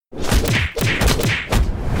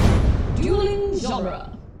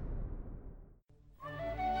genre.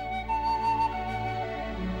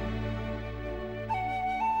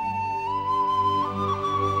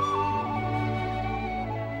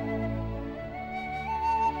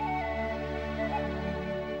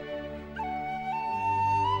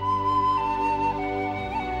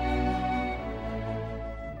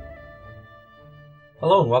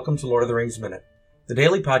 Hello and welcome to Lord of the Rings Minute, the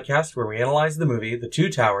daily podcast where we analyze the movie The Two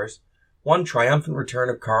Towers, one triumphant return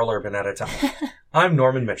of Karl Urban at a time. I'm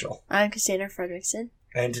Norman Mitchell. I'm Cassandra Fredrickson.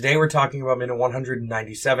 And today we're talking about minute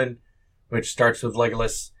 197, which starts with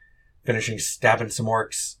Legolas finishing stabbing some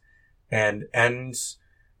orcs and ends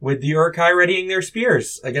with the Uruk-hai readying their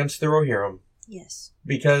spears against the Rohirrim. Yes.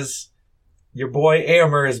 Because your boy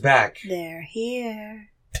Éomer is back. They're here.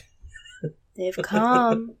 They've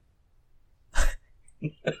come.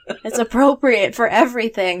 It's appropriate for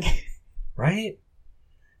everything. Right?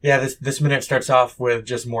 Yeah, this minute starts off with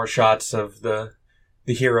just more shots of the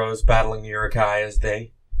heroes battling the Uruk-hai as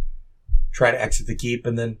they try to exit the keep,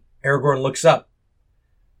 and then Aragorn looks up,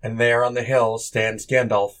 and there on the hill stands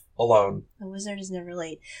Gandalf alone. The wizard is never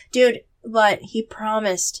late. Dude, but he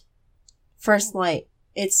promised first light.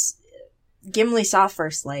 Gimli saw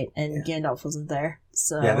first light, and Gandalf wasn't there.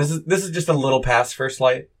 So yeah, this is just a little past first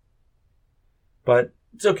light. But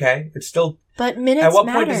it's okay. It's still... But minutes At what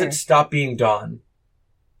matter. point does it stop being dawn?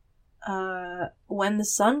 When the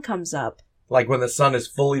sun comes up. Like when the sun is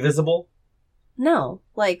fully visible? No,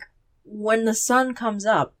 like, when the sun comes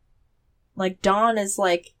up. Like, dawn is,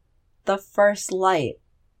 like, the first light.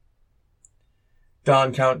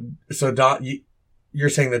 Dawn count... So dawn... You're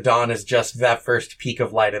saying that dawn is just that first peak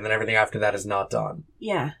of light, and then everything after that is not dawn.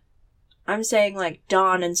 Yeah. I'm saying, like,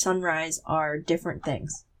 dawn and sunrise are different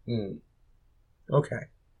things. Hmm. Okay.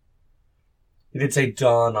 He did say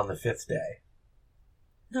dawn on the fifth day.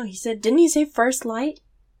 No, didn't he say first light?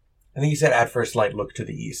 I think he said at first light look to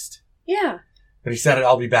the east. Yeah. But he said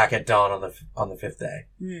I'll be back at dawn on the fifth day.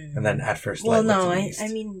 And then at first light look to the east. I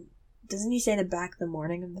mean, doesn't he say to back the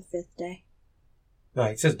morning of the fifth day? No,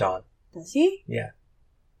 he says dawn. Does he? Yeah.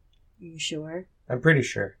 Are you sure? I'm pretty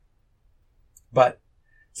sure. But,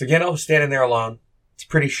 so Gandalf's standing there alone. It's a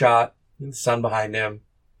pretty shot. The sun behind him.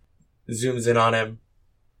 Zooms in on him.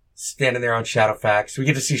 Standing there on Shadowfax. We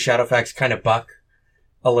get to see Shadowfax kind of buck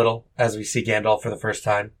a little as we see Gandalf for the first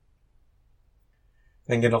time.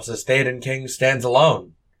 Then Gandalf says, Theoden King stands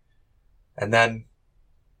alone. And then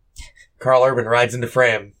Karl Urban rides into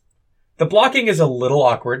frame. The blocking is a little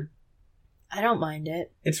awkward. I don't mind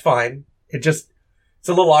it. It's fine. It's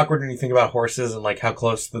a little awkward when you think about horses and like how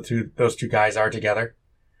close those two guys are together.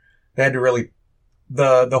 They had to really,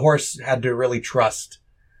 the horse had to really trust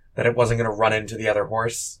that it wasn't going to run into the other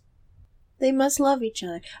horse. They must love each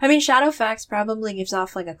other. I mean, Shadowfax probably gives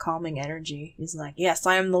off like a calming energy. He's like, yes,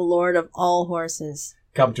 I am the lord of all horses.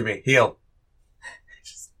 Come to me, heel.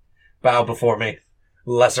 Just bow before me,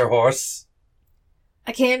 lesser horse.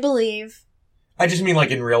 I can't believe. I just mean like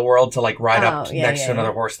in real world to like ride up next to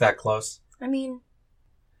another horse that close. I mean,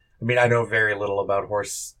 I know very little about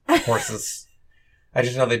horses. I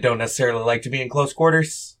just know they don't necessarily like to be in close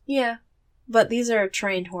quarters. Yeah, but these are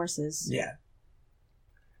trained horses. Yeah.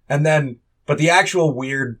 And then, but the actual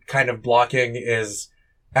weird kind of blocking is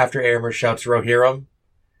after Éomer shouts Rohirrim,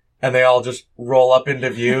 and they all just roll up into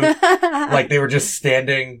view. Like they were just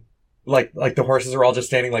standing, like the horses are all just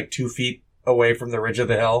standing like 2 feet away from the ridge of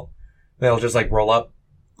the hill. They'll just like roll up.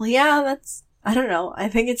 Well, yeah, I don't know. I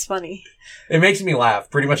think it's funny. It makes me laugh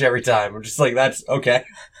pretty much every time. I'm just like, that's okay.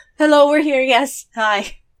 Hello, we're here. Yes.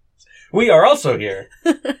 Hi. We are also here.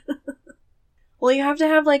 Well, you have to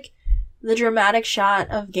have like the dramatic shot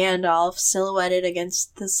of Gandalf silhouetted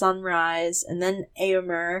against the sunrise, and then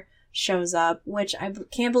Éomer shows up, which I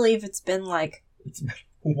can't believe it's been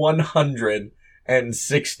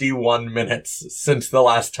 161 minutes since the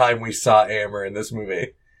last time we saw Éomer in this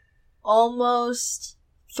movie. Almost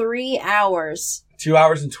 3 hours. 2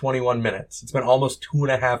 hours and 21 minutes. It's been almost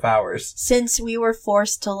 2.5 hours. Since we were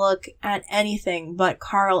forced to look at anything but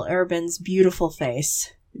Karl Urban's beautiful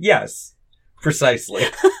face. Yes. Precisely.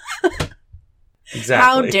 Exactly.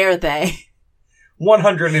 How dare they?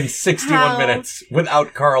 161 minutes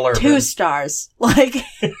without Karl Urban. 2 stars.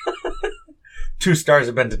 2 stars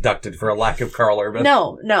have been deducted for a lack of Karl Urban.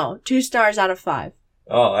 No. 2 stars out of 5.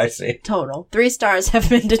 Oh, I see. Total. 3 stars have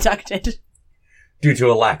been deducted. Due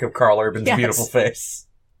to a lack of Karl Urban's Yes. beautiful face.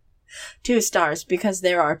 2 stars because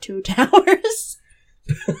there are 2 towers.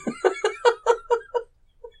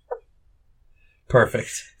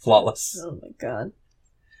 Perfect. Flawless. Oh my god.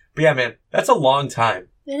 But yeah, man, that's a long time.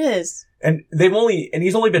 It is. And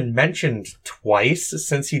he's only been mentioned twice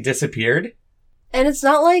since he disappeared. And it's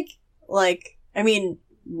not like I mean,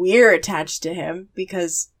 we're attached to him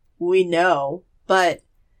because we know, but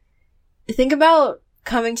think about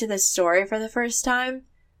coming to this story for the first time.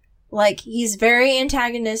 Like, he's very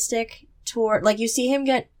antagonistic toward, like, you see him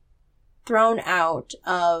get thrown out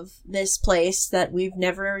of this place that we've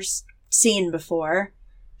never seen before,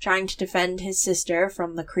 trying to defend his sister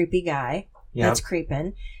from the creepy guy that's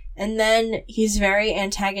creeping. And then he's very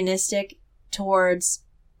antagonistic towards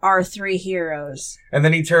our three heroes. And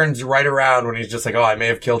then he turns right around when he's just like, oh, I may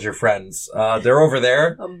have killed your friends. They're over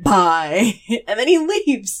there. Bye. And then he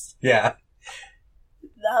leaves. Yeah.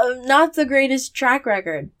 Not the greatest track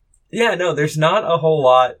record. Yeah, no, there's not a whole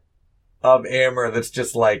lot of Eomer that's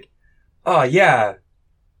just like, oh, yeah,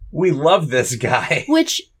 we love this guy.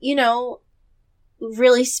 Which, you know,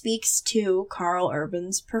 really speaks to Karl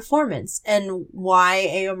Urban's performance and why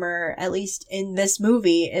Eomer, at least in this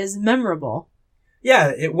movie, is memorable.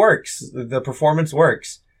 Yeah, it works. The performance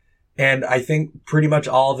works. And I think pretty much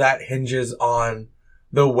all of that hinges on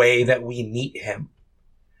the way that we meet him.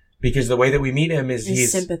 Because the way that we meet him is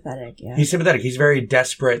he's sympathetic, yeah. He's sympathetic. He's very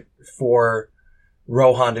desperate for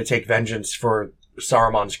Rohan to take vengeance for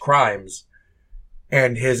Saruman's crimes.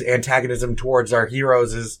 And his antagonism towards our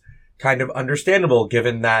heroes is kind of understandable,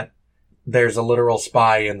 given that there's a literal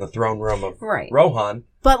spy in the throne room of Rohan.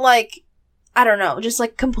 But, like, I don't know, just,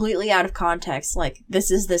 like, completely out of context. Like,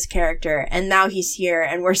 this is this character, and now he's here,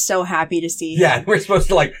 and we're so happy to see him. Yeah, and we're supposed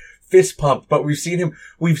to, like, fist pump, but we've seen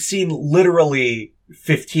literally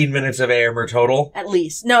 15 minutes of Eomer total. At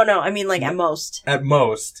least. No, I mean, like, at most. At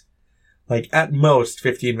most. Like, at most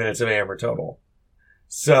 15 minutes of Eomer total.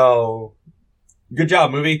 So, good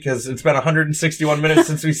job, movie, because it's been 161 minutes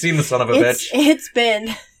since we've seen the son of a bitch.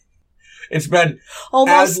 It's been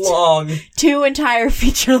almost as long. 2 entire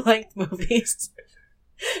feature-length movies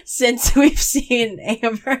since we've seen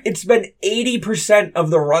Eomer. It's been 80% of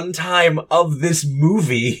the runtime of this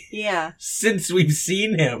movie. Yeah. Since we've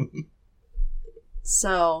seen him.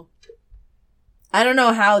 So, I don't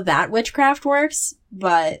know how that witchcraft works,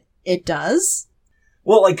 but it does.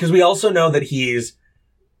 Well, like, because we also know that he's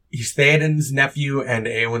Theoden's nephew and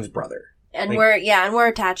Eowyn's brother. And we're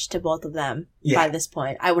attached to both of them by this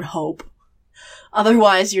point, I would hope.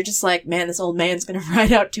 Otherwise, you're just like, man, this old man's gonna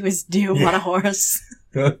ride out to his doom on a horse.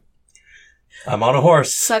 I'm on a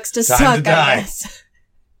horse. Sucks to suck, I guess.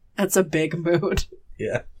 That's a big mood.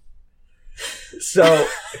 Yeah. So,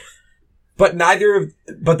 but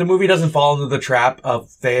the movie doesn't fall into the trap of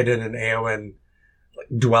Theoden and Eowyn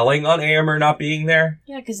dwelling on Eomer not being there.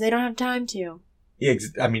 Yeah, because they don't have time to. Yeah,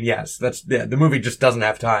 I mean, yes, the movie just doesn't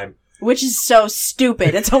have time. Which is so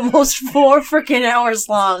stupid. It's almost 4 freaking hours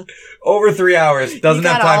long. Over 3 hours. Doesn't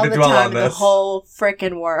have time to dwell on this. The whole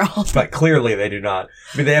freaking world. But clearly they do not.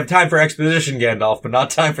 I mean, they have time for exposition, Gandalf, but not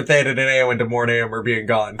time for Theoden and Eowyn to mourn Eomer being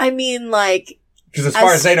gone. I mean, like... Because as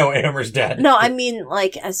far as they know, Eomer's dead. No, I mean,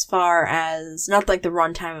 like, as far as... Not, like, the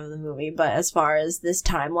runtime of the movie, but as far as this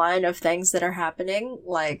timeline of things that are happening,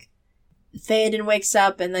 like... Theoden wakes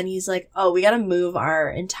up and then he's like, oh, we gotta move our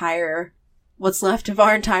entire... what's left of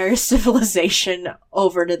our entire civilization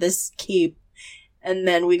over to this keep. And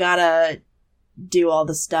then we gotta do all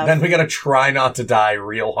the stuff. Then we gotta try not to die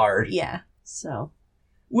real hard. Yeah, so.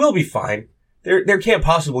 We'll be fine. There can't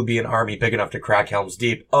possibly be an army big enough to crack Helm's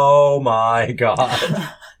Deep. Oh my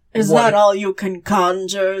god. Is that all you can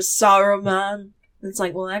conjure, Saruman? It's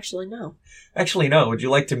like, well, actually, no. Actually, no. Would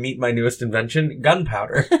you like to meet my newest invention?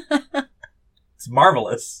 Gunpowder. It's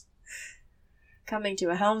marvelous. Coming to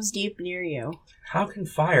a Helm's Deep near you. How can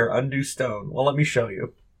fire undo stone? Well, let me show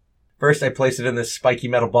you. First, I place it in this spiky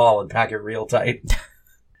metal ball and pack it real tight.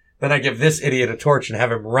 Then I give this idiot a torch and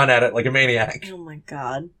have him run at it like a maniac. Oh my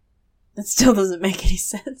god. That still doesn't make any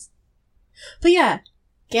sense. But yeah,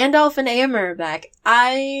 Gandalf and Eomer are back.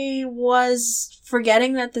 I was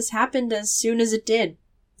forgetting that this happened as soon as it did.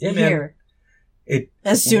 Yeah, here. Man.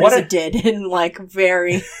 As soon as it did, in like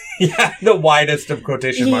very... yeah, the widest of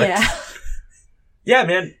quotation marks. Yeah. Yeah,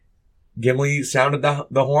 man. Gimli sounded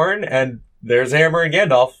the horn, and there's Eomer and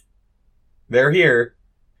Gandalf. They're here.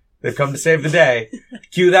 They've come to save the day.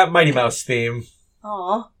 Cue that Mighty Mouse theme.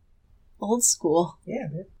 Aw. Old school. Yeah,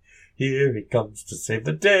 man. Here he comes to save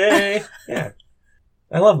the day. Yeah.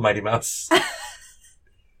 I love Mighty Mouse.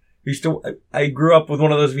 I grew up with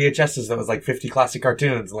one of those VHSs that was like 50 classic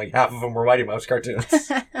cartoons, and like half of them were Mighty Mouse cartoons.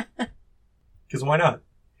 Because why not?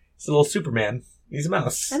 It's a little Superman. He's a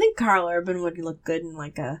mouse. I think Karl Urban would look good in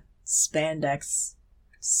like a spandex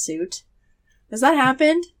suit. Has that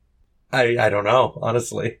happened? I don't know,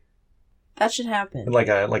 honestly. That should happen. Like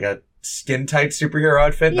a skin tight superhero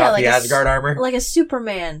outfit, not like the Asgard armor. Like a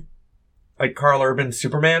Superman. Like Karl Urban's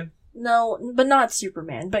Superman? No, but not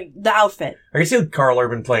Superman. But the outfit. I can see Karl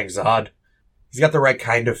Urban playing Zod. He's got the right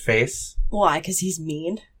kind of face. Why? Because he's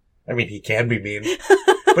mean. I mean, he can be mean,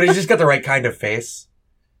 but he's just got the right kind of face.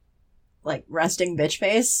 Like resting bitch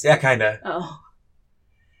face. Yeah, kinda. Oh,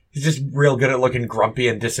 He's just real good at looking grumpy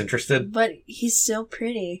and disinterested. but he's so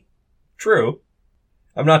pretty. True.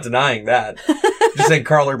 I'm not denying that. Just saying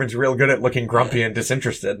Karl Urban's real good at looking grumpy and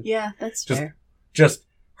disinterested. Yeah, that's Just- fair. Just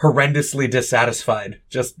horrendously dissatisfied.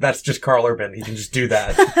 That's just Karl Urban. He can just do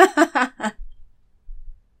that.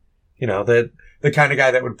 You know, the kind of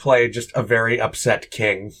guy that would play just a very upset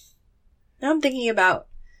king. Now I'm thinking about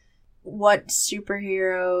what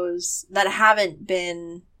superheroes that haven't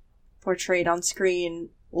been portrayed on screen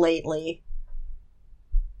lately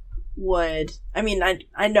would. I mean,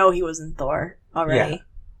 I know he was in Thor already, Yeah.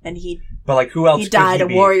 and he But like, who else he could died he a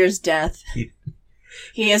be? warrior's death. He-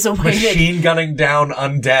 He is awaited. Machine gunning down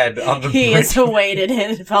undead on the He bridge. is awaited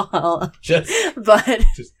in Valhalla, Just but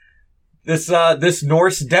this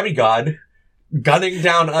Norse demigod gunning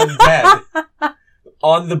down undead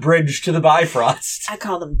on the bridge to the Bifrost. I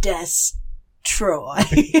call them Des Troy.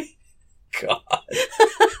 God.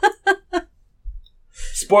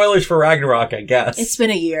 Spoilers for Ragnarok, I guess. It's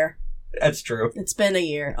been a year. That's true. It's been a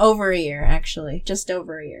year. Over a year, actually. Just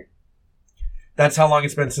over a year. That's how long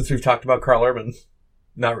it's been since we've talked about Karl Urban.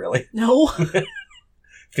 Not really. No.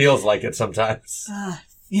 Feels like it sometimes.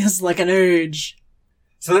 Feels like an urge.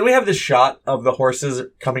 So then we have this shot of the horses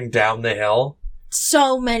coming down the hill.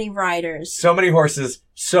 So many riders. So many horses,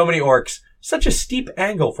 so many orcs. Such a steep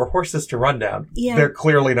angle for horses to run down. Yeah. They're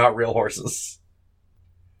clearly not real horses.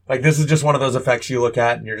 Like, this is just one of those effects you look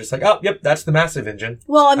at and you're just like, oh, yep, that's the massive engine.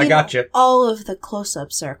 Well, I mean, gotcha. all of the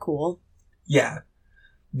close-ups are cool. Yeah.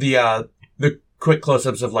 The quick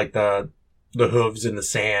close-ups of, like, the hooves in the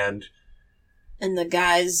sand. And the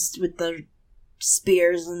guys with the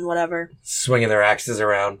spears and whatever. Swinging their axes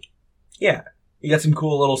around. Yeah. You got some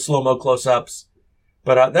cool little slow-mo close-ups.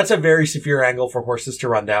 But that's a very severe angle for horses to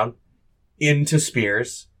run down. Into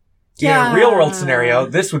spears. Yeah. In a real-world scenario,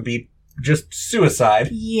 this would be just suicide.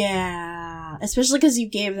 Yeah. Especially because you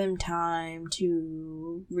gave them time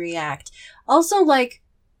to react. Also, like,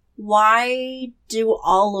 why do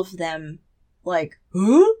all of them, like,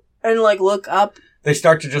 huh? And, like, look up? They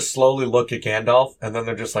start to just slowly look at Gandalf, and then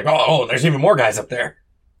they're just like, oh, there's even more guys up there.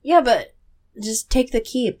 Yeah, but just take the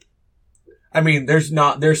keep. I mean, there's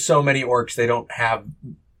so many orcs, they don't have,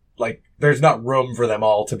 like, there's not room for them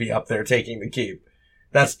all to be up there taking the keep.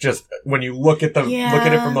 That's just, when you look at look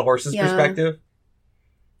at it from the horse's perspective.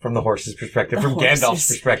 From the horse's perspective. From Gandalf's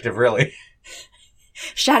perspective, really.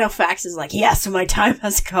 Shadowfax is like, yes, my time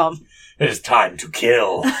has come. It is time to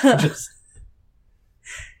kill.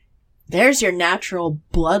 There's your natural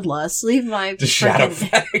bloodlust. Leave my Just freaking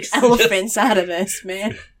Shadowfax. elephants out of this,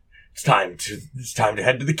 man. It's time to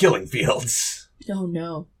head to the killing fields. Oh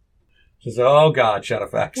no. Just, oh god,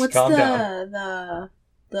 Shadowfax, What's calm down.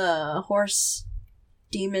 the horse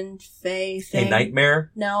demon fae thing? A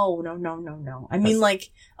nightmare? No. I mean, like,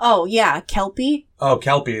 oh yeah, Kelpie, Oh,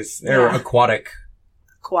 Kelpies. They're Yeah. aquatic.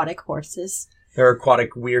 aquatic horses. They're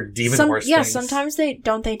aquatic, weird demon horse Yeah, things. sometimes they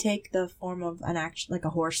take the form of an like a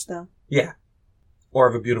horse though. Yeah. Or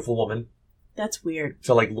of a beautiful woman That's weird.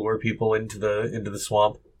 to, like, lure people into the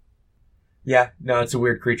swamp. Yeah, no, it's a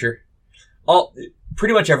weird creature.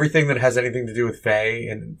 Pretty much everything that has anything to do with fae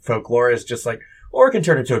and folklore is just like, or it can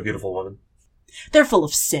turn into a beautiful woman. They're full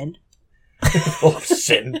of sin. Full of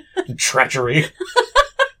sin and treachery.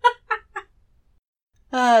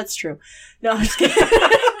 That's true. No, I'm just kidding.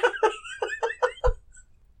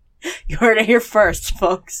 You heard it here first,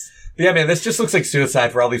 folks. But yeah, man, this just looks like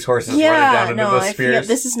suicide for all these horses running down into those I spears. feel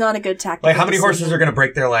this is not a good tactic. Like, how many horses are going to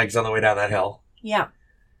break their legs on the way down that hill? Yeah.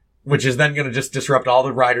 Which is then going to just disrupt all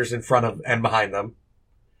the riders in front of and behind them.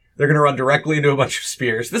 They're going to run directly into a bunch of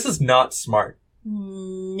spears. This is not smart.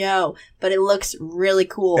 No, but it looks really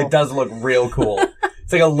cool. It does look real cool.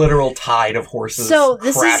 It's like a literal tide of horses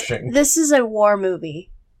crashing. This is a war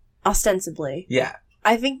movie, ostensibly. Yeah.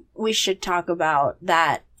 I think we should talk about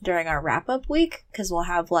that during our wrap-up week, because we'll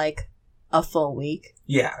have, like, a full week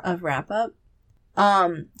Yeah. of wrap-up.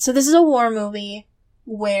 So this is a war movie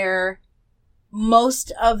where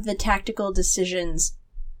most of the tactical decisions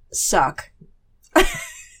suck.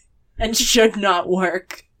 And should not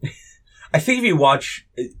work. I think if you watch,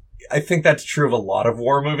 I think that's true of a lot of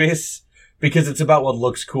war movies, because it's about what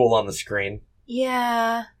looks cool on the screen.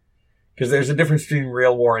 Yeah. Because there's a difference between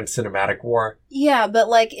real war and cinematic war. Yeah, but,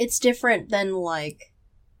 like, it's different than, like,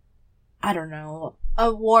 I don't know,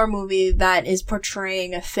 a war movie that is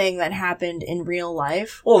portraying a thing that happened in real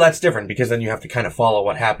life. Well, that's different because then you have to kind of follow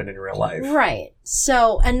what happened in real life. Right.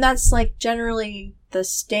 So, and that's like generally the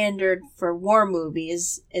standard for war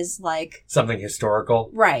movies is like... Something historical.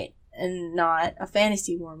 Right. And not a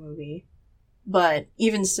fantasy war movie. But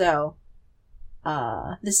even so,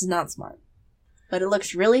 this is not smart. But it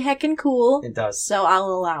looks really heckin' cool. It does. So I'll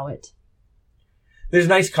allow it. There's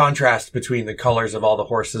nice contrast between the colors of all the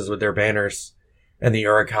horses with their banners and the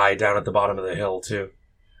Uruk-hai down at the bottom of the hill, too.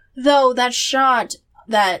 Though that shot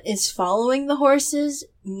that is following the horses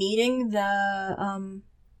meeting the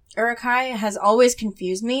Uruk-hai has always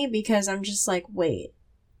confused me because I'm just like, wait,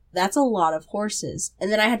 that's a lot of horses.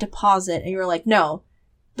 And then I had to pause it and you were like, no,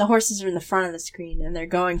 the horses are in the front of the screen and they're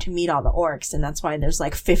going to meet all the orcs and that's why there's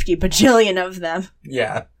like 50 bajillion of them.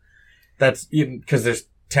 Yeah. That's even because there's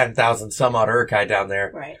 10,000 some odd Uruk-hai down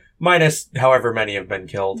there. Right. Minus however many have been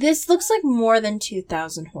killed. This looks like more than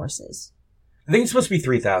 2,000 horses. I think it's supposed to be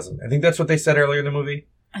 3,000. I think that's what they said earlier in the movie.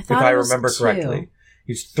 If I remember correctly.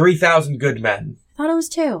 It's 3,000 good men. I thought it was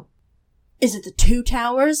 2. Is it the 2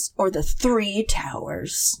 towers or the 3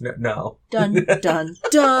 towers? No. Dun, dun,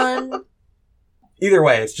 dun. Either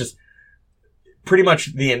way, it's just pretty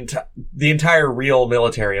much the entire real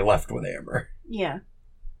military left with Amber. Yeah.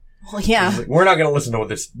 Well, yeah. Like, we're not going to listen to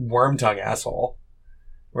this Wormtongue asshole.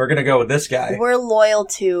 We're going to go with this guy. We're loyal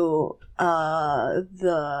to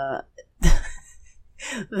the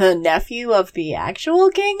the nephew of the actual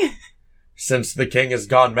king. Since the king has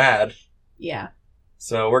gone mad. Yeah.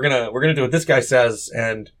 So we're gonna do what this guy says,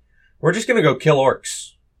 and we're just gonna go kill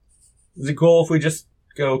orcs. Is it cool if we just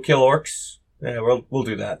go kill orcs? Yeah, we'll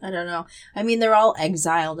do that. I don't know. I mean, they're all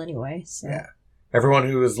exiled anyway. So. Yeah. Everyone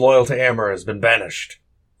who is loyal to Amber has been banished.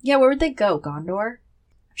 Yeah, where would they go? Gondor?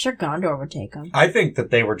 I'm sure Gondor would take them. I think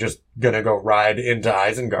that they were just gonna go ride into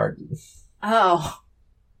Isengard. Oh.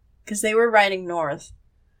 Because they were riding north.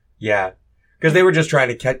 Yeah. Because they were just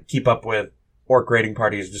trying to keep up with orc raiding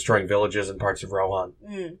parties destroying villages and parts of Rohan.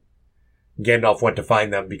 Mm. Gandalf went to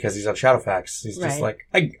find them because he's on Shadowfax. He's just like,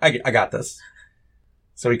 I got this.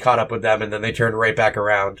 So he caught up with them and then they turned right back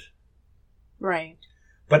around. Right.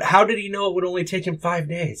 But how did he know it would only take him 5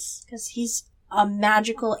 days? Because he's a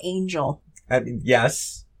magical angel. I mean,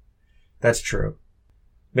 yes. That's true.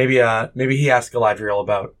 Maybe he asked Galadriel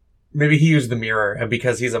about... Maybe he used the mirror, and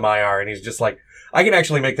because he's a Maiar, and he's just like, I can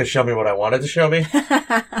actually make this show me what I wanted to show me.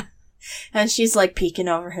 And she's like peeking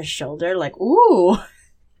over his shoulder, like, ooh.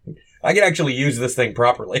 I can actually use this thing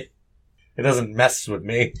properly. It doesn't mess with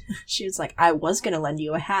me. She was like, I was going to lend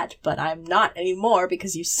you a hat, but I'm not anymore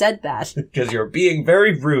because you said that. Because you're being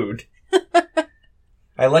very rude.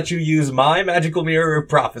 I let you use my magical mirror of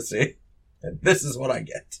prophecy, and this is what I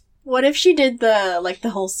get. What if she did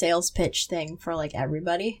the whole sales pitch thing for, like,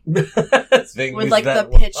 everybody? With, like, the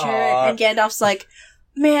picture, and Gandalf's like,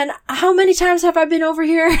 man, how many times have I been over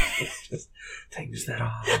here? Just things that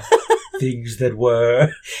are, things that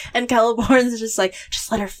were. And Celeborn's just like,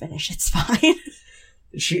 just let her finish, it's fine.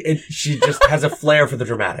 She just has a flair for the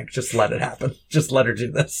dramatic. Just let it happen. Just let her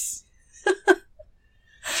do this.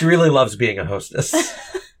 She really loves being a hostess.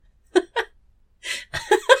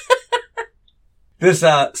 This,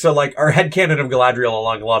 so like, our headcanon of Galadriel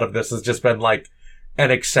along a lot of this has just been like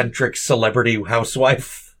an eccentric celebrity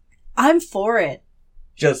housewife. I'm for it.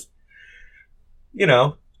 Just, you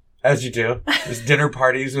know, as you do. There's dinner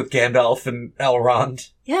parties with Gandalf and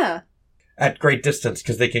Elrond. Yeah. At great distance,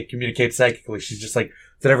 because they can communicate psychically. She's just like,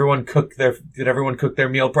 did everyone cook their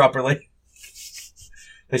meal properly?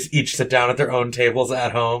 They each sit down at their own tables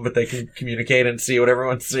at home, but they can communicate and see what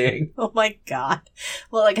everyone's seeing. Oh my god.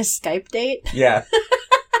 Well, like a Skype date? Yeah.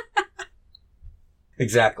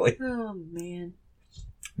 Exactly. Oh man.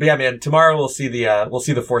 But yeah, man, tomorrow we'll see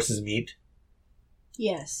the forces meet.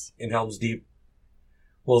 Yes. In Helm's Deep.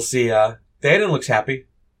 We'll see, Theoden looks happy.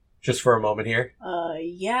 Just for a moment here.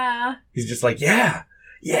 Yeah. He's just like, yeah!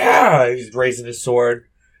 He's raising his sword.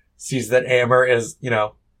 Sees that Amber is,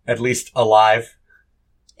 at least alive.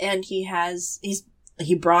 And he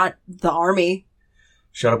brought the army.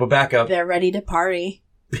 Shut up a backup. They're ready to party.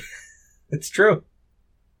 It's true.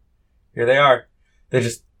 Here they are.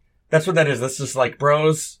 That's what that is. That's just like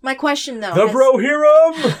bros. My question though. The bro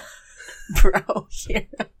hero! Bro hero.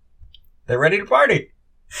 They're ready to party.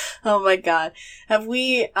 Oh my god. Have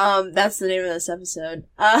we, that's the name of this episode.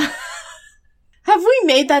 Have we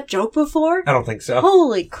made that joke before? I don't think so.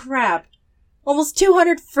 Holy crap. Almost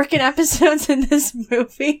 200 frickin' episodes in this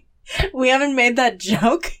movie. We haven't made that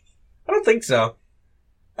joke? I don't think so.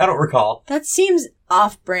 I don't recall. That seems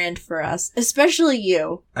off-brand for us. Especially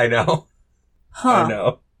you. I know. Huh. I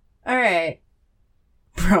know. Alright.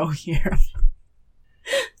 Bro hero.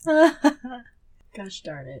 Gosh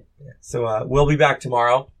darn it. Yeah. So we'll be back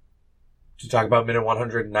tomorrow to talk about minute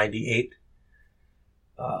 198.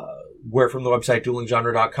 We're from the website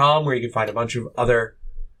duelinggenre.com, where you can find a bunch of other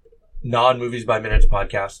non-movies by minutes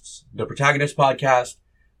podcasts. The Protagonist Podcast,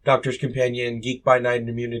 Doctor's Companion, Geek by Night, and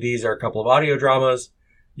Immunities are a couple of audio dramas.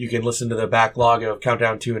 You can listen to the backlog of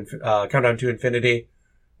Countdown to Infinity,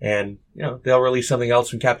 and they'll release something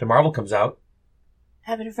else when Captain Marvel comes out.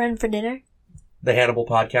 Having a friend for dinner? The Hannibal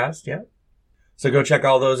Podcast, yeah. So go check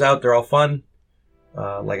all those out. They're all fun.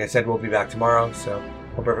 Like I said, we'll be back tomorrow. So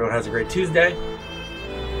hope everyone has a great Tuesday.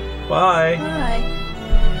 Bye. Bye.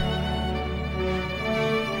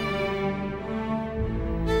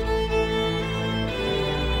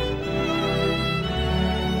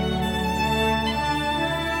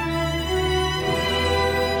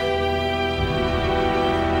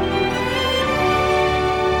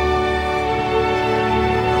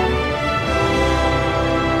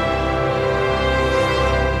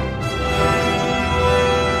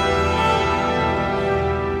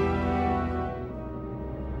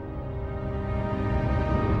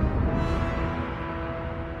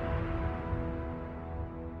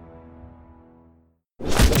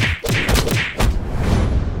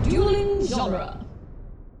 Dueling Genre.